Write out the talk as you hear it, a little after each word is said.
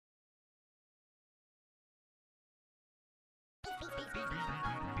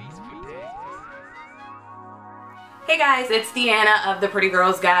Hey guys, it's Deanna of the Pretty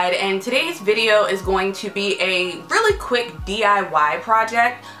Girls Guide, and today's video is going to be a really quick DIY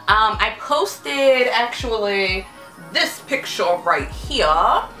project. I posted actually this picture right here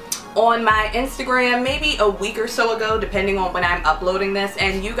on my Instagram maybe a week or so ago, depending on when I'm uploading this,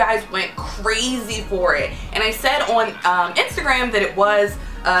 and you guys went crazy for it. And I said on Instagram that it was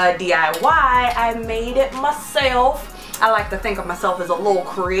a DIY. I made it myself. I like to think of myself as a little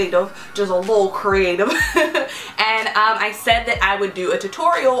creative, just a little creative. And I said that I would do a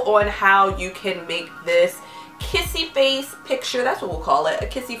tutorial on how you can make this kissy face picture, that's what we'll call it, a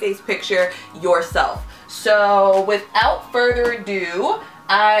kissy face picture yourself. So without further ado,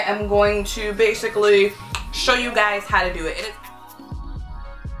 I am going to basically show you guys how to do it.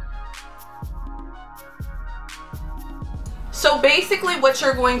 So basically what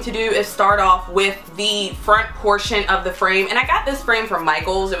you're going to do is start off with the front portion of the frame. And I got this frame from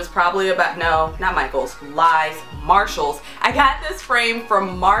Michael's. It was probably about, no, not Michael's, lies, Marshall's. I got this frame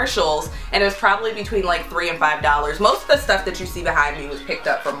from Marshall's and it was probably between like $3 and $5. Most of the stuff that you see behind me was picked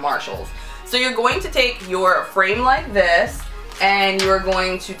up from Marshall's. So you're going to take your frame like this, and you're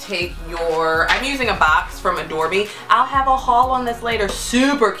going to take your, I'm using a box from Adore Me. I'll have a haul on this later.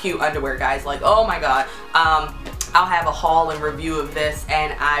 Super cute underwear, guys. Like, oh my god. I'll have a haul and review of this,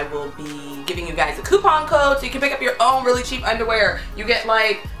 and I will be giving you guys a coupon code so you can pick up your own really cheap underwear. You get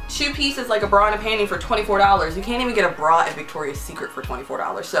like 2 pieces, like a bra and a panty for $24. You can't even get a bra at Victoria's Secret for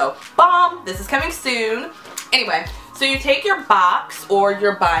 $24. So, bomb! This is coming soon. Anyway, so you take your box or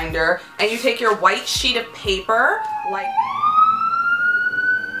your binder, and you take your white sheet of paper, like.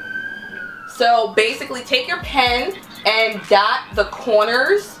 So basically take your pen and dot the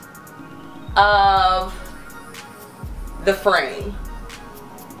corners of the frame.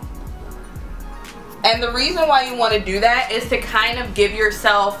 And the reason why you want to do that is to kind of give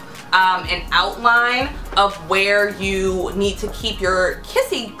yourself an outline of where you need to keep your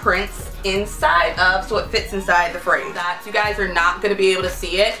kissy prints inside of, so it fits inside the frame. You guys are not going to be able to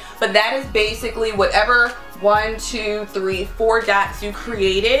see it, but that is basically whatever 1, 2, 3, 4 dots you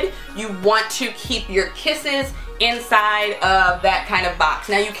created, you want to keep your kisses inside of that kind of box.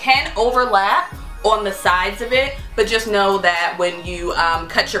 Now you can overlap on the sides of it, but just know that when you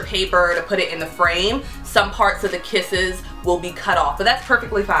cut your paper to put it in the frame, some parts of the kisses will be cut off, but that's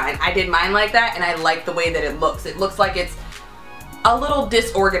perfectly fine. I did mine like that, and I like the way that it looks. It looks like it's a little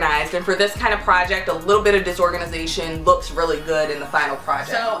disorganized, and for this kind of project, a little bit of disorganization looks really good in the final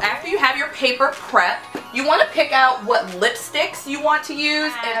project. So after you have your paper prepped, you want to pick out what lipsticks you want to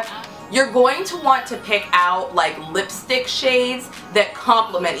use, and you're going to want to pick out like lipstick shades that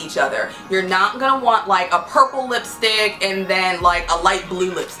complement each other. You're not going to want like a purple lipstick and then like a light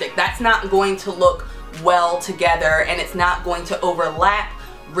blue lipstick. That's not going to look well together, and it's not going to overlap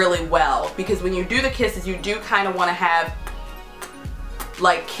really well, because when you do the kisses, you do kind of want to have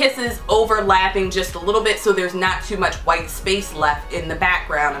like kisses overlapping just a little bit so there's not too much white space left in the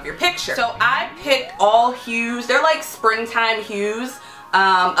background of your picture. So I picked all hues. They're like springtime hues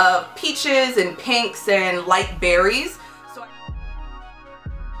of peaches and pinks and light berries.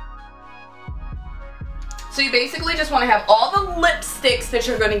 So you basically just want to have all the lipsticks that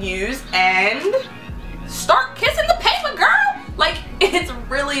you're going to use and start kissing the paper, girl! Like, it's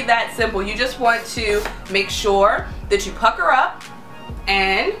really that simple. You just want to make sure that you pucker up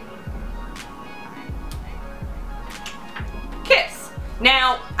and kiss.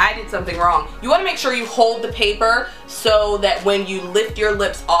 Now, I did something wrong. You want to make sure you hold the paper so that when you lift your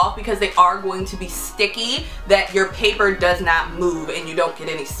lips off, because they are going to be sticky, that your paper does not move and you don't get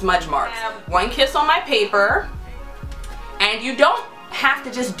any smudge marks. One kiss on my paper, and you don't have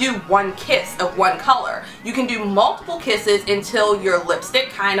to just do one kiss of one color. You can do multiple kisses until your lipstick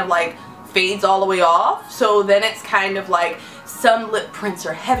kind of like fades all the way off. So then it's kind of like some lip prints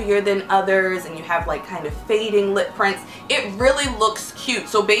are heavier than others, and you have like kind of fading lip prints. It really looks cute.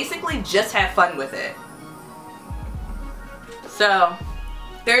 So basically just have fun with it. So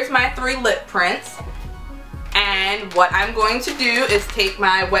there's my 3 lip prints, and what I'm going to do is take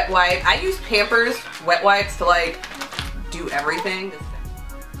my wet wipe. I use Pampers wet wipes to like do everything.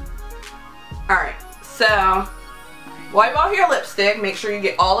 Alright, so wipe off your lipstick, make sure you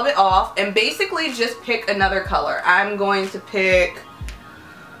get all of it off, and basically just pick another color. I'm going to pick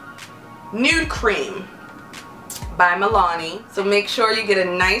Nude Cream by Milani. So make sure you get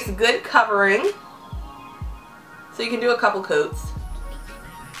a nice good covering so you can do a couple coats.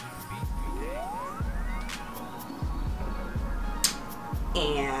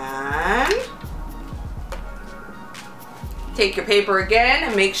 And take your paper again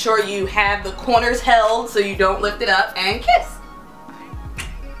and make sure you have the corners held so you don't lift it up, and kiss.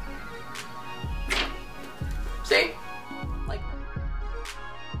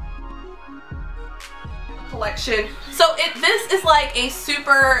 collection. So this is like a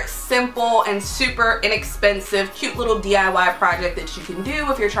super simple and super inexpensive, cute little DIY project that you can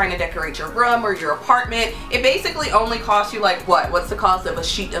do if you're trying to decorate your room or your apartment. It basically only costs you like what's the cost of a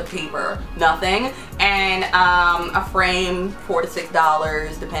sheet of paper? Nothing. And a frame, $4 to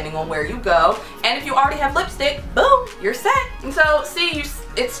 $6 depending on where you go. And if you already have lipstick, boom, you're set. And so see,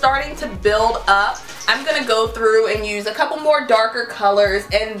 it's starting to build up. I'm gonna go through and use a couple more darker colors,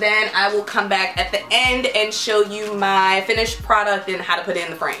 and then I will come back at the end and show you my finished product and how to put it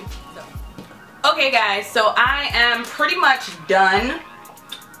in the frame. Okay guys, so I am pretty much done.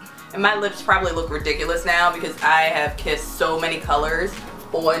 And my lips probably look ridiculous now because I have kissed so many colors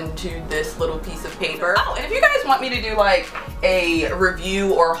onto this little piece of paper. Oh, and if you guys want me to do like a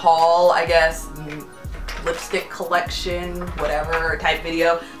review or haul, I guess, lipstick collection, whatever type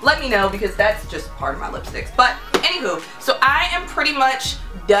video, let me know because that's just part of my lipsticks. But anywho, so I am pretty much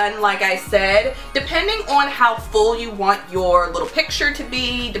done, like I said. Depending on how full you want your little picture to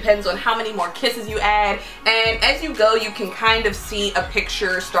be, depends on how many more kisses you add, and as you go you can kind of see a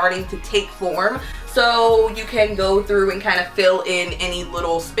picture starting to take form. So you can go through and kind of fill in any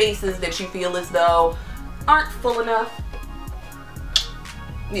little spaces that you feel as though aren't full enough.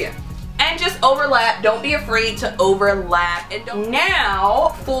 Yeah. And just overlap. Don't be afraid to overlap. And now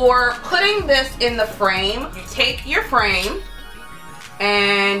for putting this in the frame, you take your frame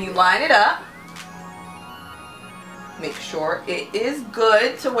and you line it up. Make sure it is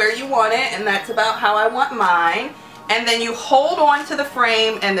good to where you want it, and that's about how I want mine. And then you hold on to the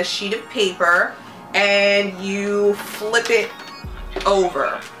frame and the sheet of paper and you flip it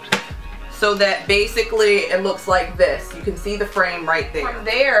over, so that basically it looks like this. You can see the frame right there. From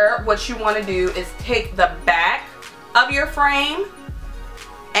there, what you want to do is take the back of your frame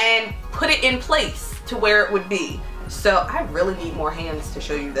and put it in place to where it would be. So I really need more hands to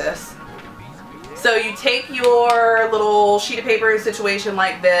show you this. So you take your little sheet of paper situation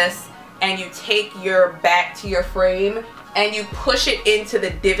like this, and you take your back to your frame and you push it into the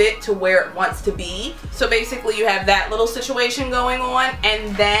divot to where it wants to be. So basically you have that little situation going on,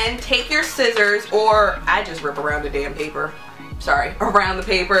 and then take your scissors, or I just rip around the damn paper, sorry, around the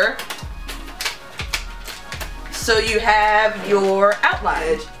paper. So you have your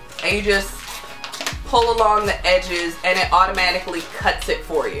outline, and you just pull along the edges and it automatically cuts it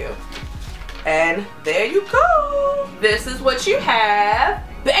for you. And there you go. This is what you have.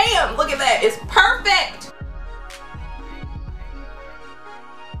 Bam! Look at that, it's perfect.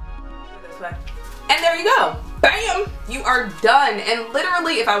 And there you go. Bam! You are done. And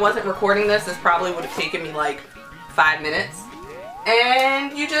literally, if I wasn't recording this probably would have taken me like 5 minutes.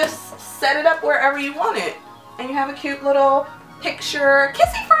 And you just set it up wherever you want it. And you have a cute little picture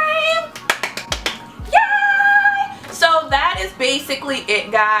kissy frame. Yay! So that is basically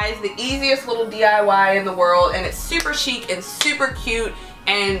it, guys. The easiest little DIY in the world. And it's super chic and super cute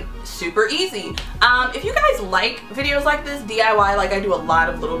and super easy. If you guys like videos like this, DIY, like I do a lot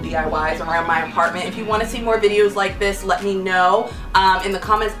of little DIYs around my apartment. If you want to see more videos like this, let me know in the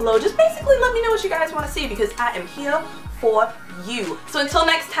comments below. Just basically let me know what you guys want to see, because I am here for you. So until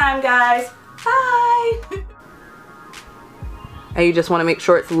next time, guys, bye. And you just want to make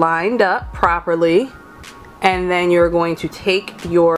sure it's lined up properly, and then you're going to take your